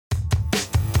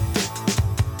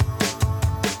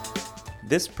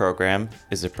This program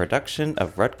is a production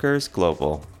of Rutgers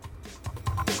Global.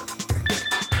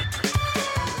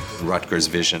 Rutgers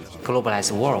Vision.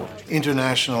 Globalized world.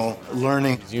 International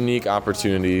learning. Unique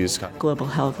opportunities. Global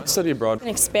health. Study abroad. And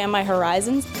expand my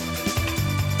horizons.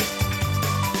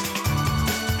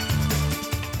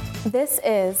 This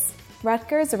is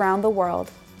Rutgers Around the World,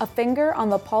 a finger on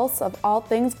the pulse of all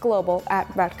things global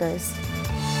at Rutgers.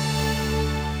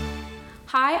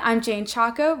 Hi, I'm Jane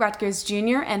Chaco, Rutgers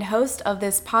Jr. and host of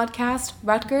this podcast,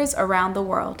 Rutgers Around the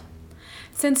World.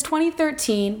 Since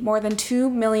 2013, more than 2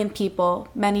 million people,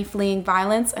 many fleeing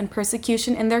violence and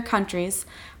persecution in their countries,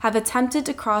 have attempted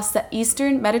to cross the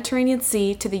eastern Mediterranean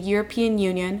Sea to the European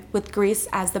Union with Greece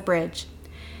as the bridge.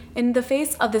 In the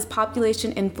face of this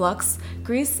population influx,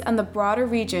 Greece and the broader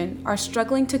region are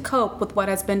struggling to cope with what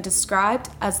has been described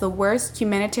as the worst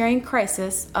humanitarian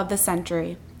crisis of the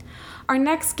century. Our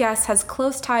next guest has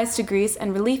close ties to Greece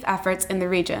and relief efforts in the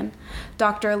region.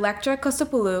 Dr. Elektra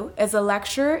Kostopoulou is a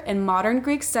lecturer in modern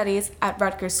Greek studies at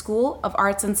Rutgers School of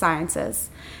Arts and Sciences.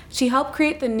 She helped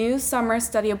create the new summer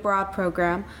study abroad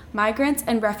program, Migrants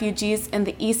and Refugees in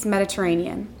the East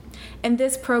Mediterranean. In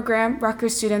this program,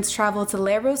 Rutgers students travel to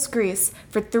Leros, Greece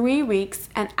for 3 weeks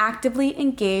and actively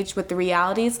engage with the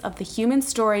realities of the human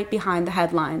story behind the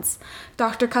headlines.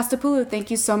 Dr. Kostopoulou,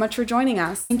 thank you so much for joining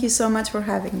us. Thank you so much for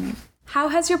having me. How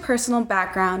has your personal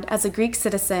background as a Greek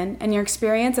citizen and your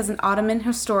experience as an Ottoman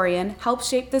historian helped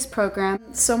shape this program?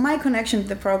 So my connection to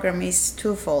the program is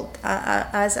twofold.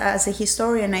 As a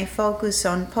historian, I focus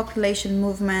on population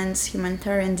movements,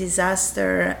 humanitarian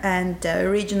disaster, and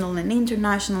regional and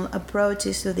international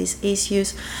approaches to these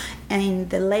issues in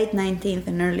the late 19th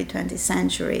and early 20th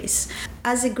centuries.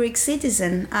 As a Greek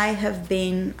citizen, I have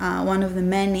been one of the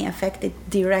many affected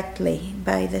directly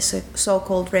by the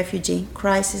so-called refugee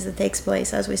crisis that takes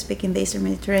place as we speak in the Eastern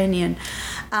Mediterranean.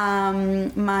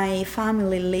 My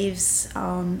family lives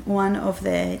on one of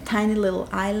the tiny little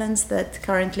islands that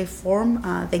currently form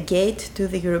the gate to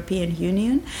the European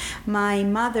Union. My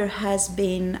mother has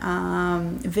been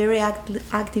very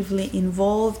actively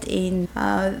involved in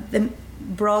the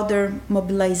broader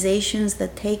mobilizations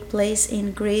that take place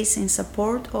in Greece in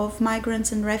support of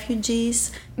migrants and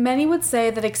refugees. Many would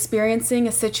say that experiencing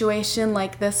a situation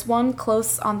like this one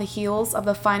close on the heels of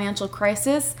the financial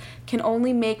crisis can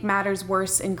only make matters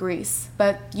worse in Greece.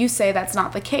 But you say that's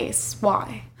not the case.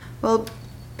 Why? Well,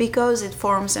 because it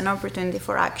forms an opportunity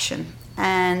for action.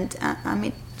 And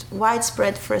amid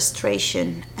widespread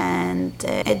frustration and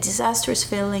a disastrous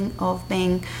feeling of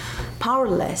being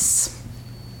powerless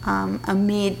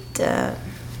amid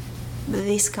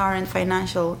this current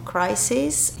financial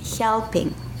crisis,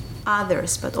 helping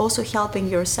others, but also helping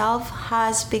yourself,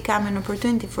 has become an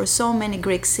opportunity for so many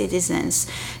Greek citizens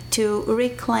to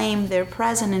reclaim their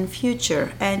present and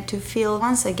future and to feel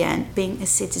once again being a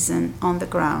citizen on the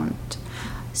ground.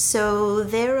 So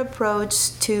their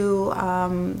approach to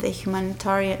the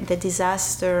humanitarian, the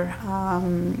disaster,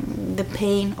 the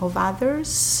pain of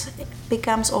others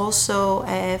becomes also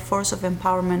a force of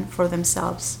empowerment for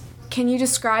themselves. Can you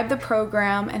describe the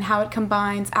program and how it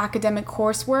combines academic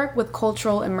coursework with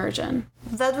cultural immersion?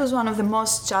 That was one of the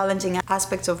most challenging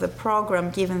aspects of the program,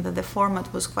 given that the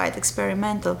format was quite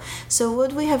experimental. So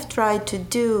what we have tried to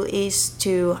do is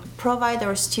to provide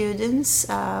our students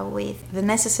with the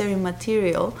necessary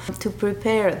material to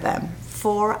prepare them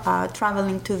for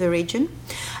traveling to the region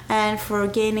and for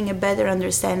gaining a better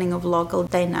understanding of local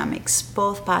dynamics,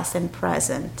 both past and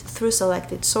present, through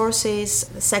selected sources,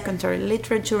 secondary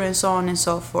literature, and so on and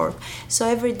so forth. So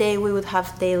every day we would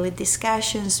have daily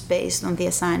discussions based on the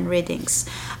assigned readings.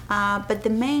 But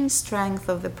the main strength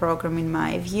of the program, in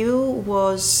my view,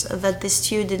 was that the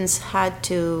students had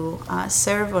to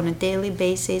serve on a daily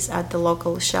basis at the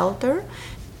local shelter,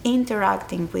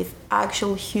 interacting with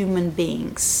actual human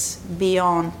beings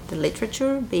beyond the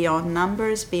literature, beyond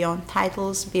numbers, beyond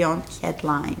titles, beyond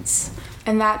headlines.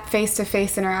 And that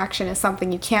face-to-face interaction is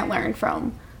something you can't learn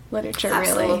from literature,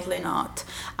 really. Absolutely not.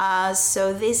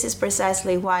 So this is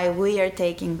precisely why we are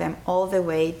taking them all the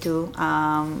way to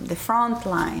the front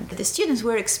line. The students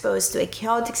were exposed to a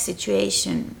chaotic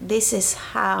situation. This is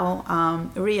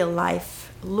how real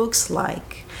life looks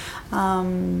like.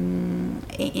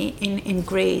 In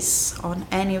Greece, on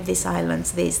any of these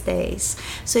islands these days.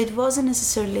 So it wasn't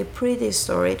necessarily a pretty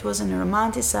story, it wasn't a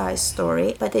romanticized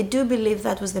story, but I do believe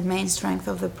that was the main strength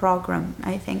of the program.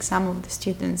 I think some of the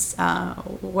students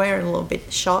were a little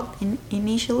bit shocked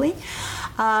initially.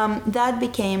 That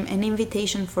became an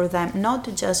invitation for them not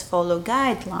to just follow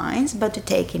guidelines, but to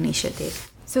take initiative.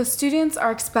 So students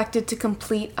are expected to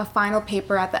complete a final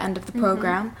paper at the end of the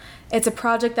program. It's a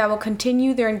project that will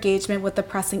continue their engagement with the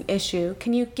pressing issue.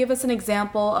 Can you give us an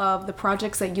example of the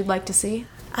projects that you'd like to see?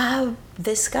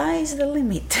 The sky is the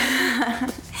limit.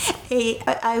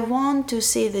 I want to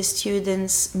see the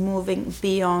students moving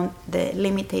beyond the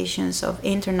limitations of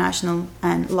international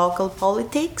and local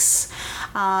politics,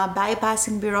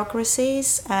 bypassing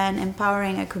bureaucracies and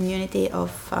empowering a community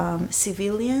of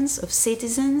civilians, of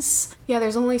citizens. Yeah,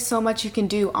 there's only so much you can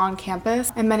do on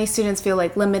campus, and many students feel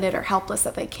like limited or helpless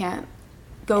that they can't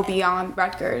go beyond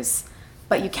Rutgers,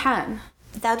 but you can.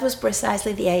 That was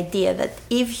precisely the idea, that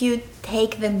if you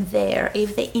take them there,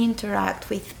 if they interact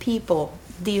with people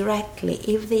directly,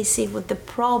 if they see what the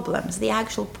problems, the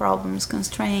actual problems,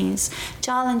 constraints,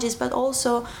 challenges, but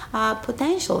also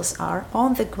potentials are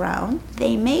on the ground,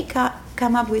 they may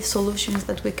come up with solutions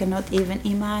that we cannot even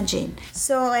imagine.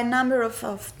 So a number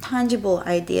of tangible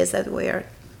ideas that we are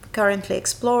currently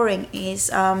exploring is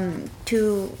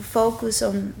to focus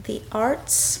on the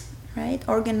arts, right?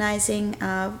 Organizing,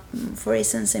 for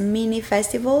instance, a mini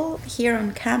festival here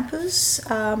on campus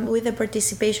with the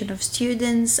participation of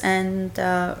students and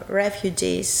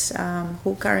refugees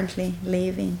who currently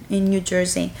live in New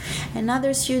Jersey.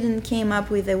 Another student came up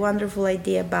with a wonderful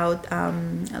idea about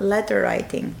letter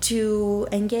writing, to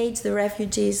engage the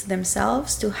refugees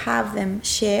themselves, to have them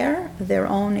share their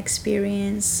own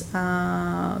experience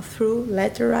through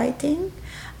letter writing,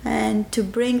 and to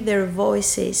bring their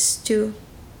voices to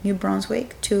New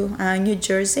Brunswick, to New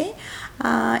Jersey,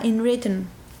 in written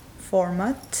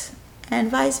format, and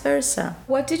vice versa.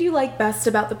 What did you like best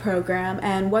about the program,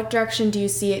 and what direction do you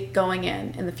see it going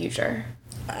in the future?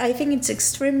 I think it's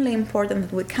extremely important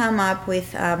that we come up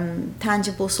with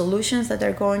tangible solutions that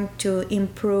are going to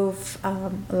improve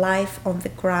life on the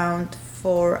ground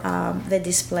for the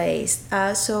displaced.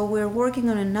 So we're working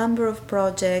on a number of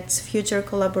projects, future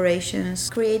collaborations,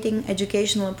 creating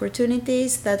educational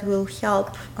opportunities that will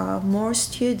help more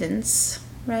students,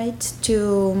 right,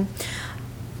 to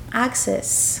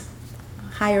access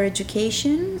higher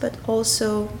education, but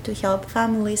also to help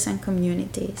families and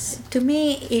communities. To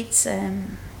me, it's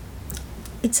an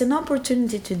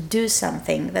opportunity to do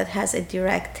something that has a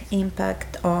direct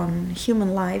impact on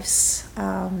human lives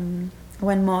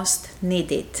when most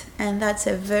needed. And that's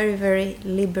a very, very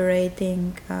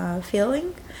liberating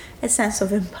feeling, a sense of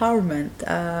empowerment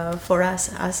for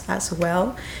us as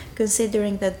well,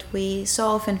 considering that we so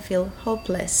often feel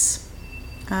hopeless.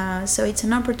 So it's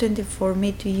an opportunity for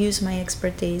me to use my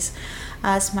expertise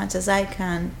as much as I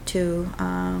can to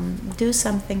do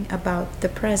something about the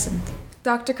present.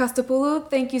 Dr.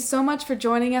 Kostopoulou, thank you so much for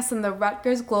joining us in the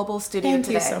Rutgers Global Studio today.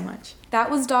 Thank you so much.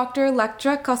 That was Dr.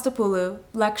 Elektra Kostopoulou,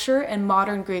 lecturer in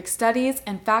Modern Greek Studies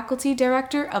and faculty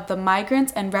director of the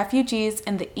Migrants and Refugees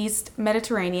in the East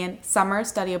Mediterranean Summer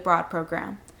Study Abroad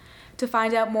program. To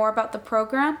find out more about the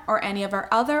program or any of our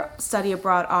other study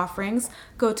abroad offerings,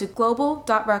 go to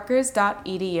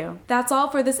global.rutgers.edu. That's all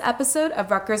for this episode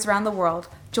of Rutgers Around the World.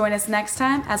 Join us next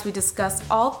time as we discuss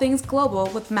all things global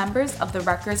with members of the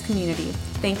Rutgers community.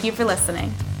 Thank you for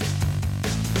listening.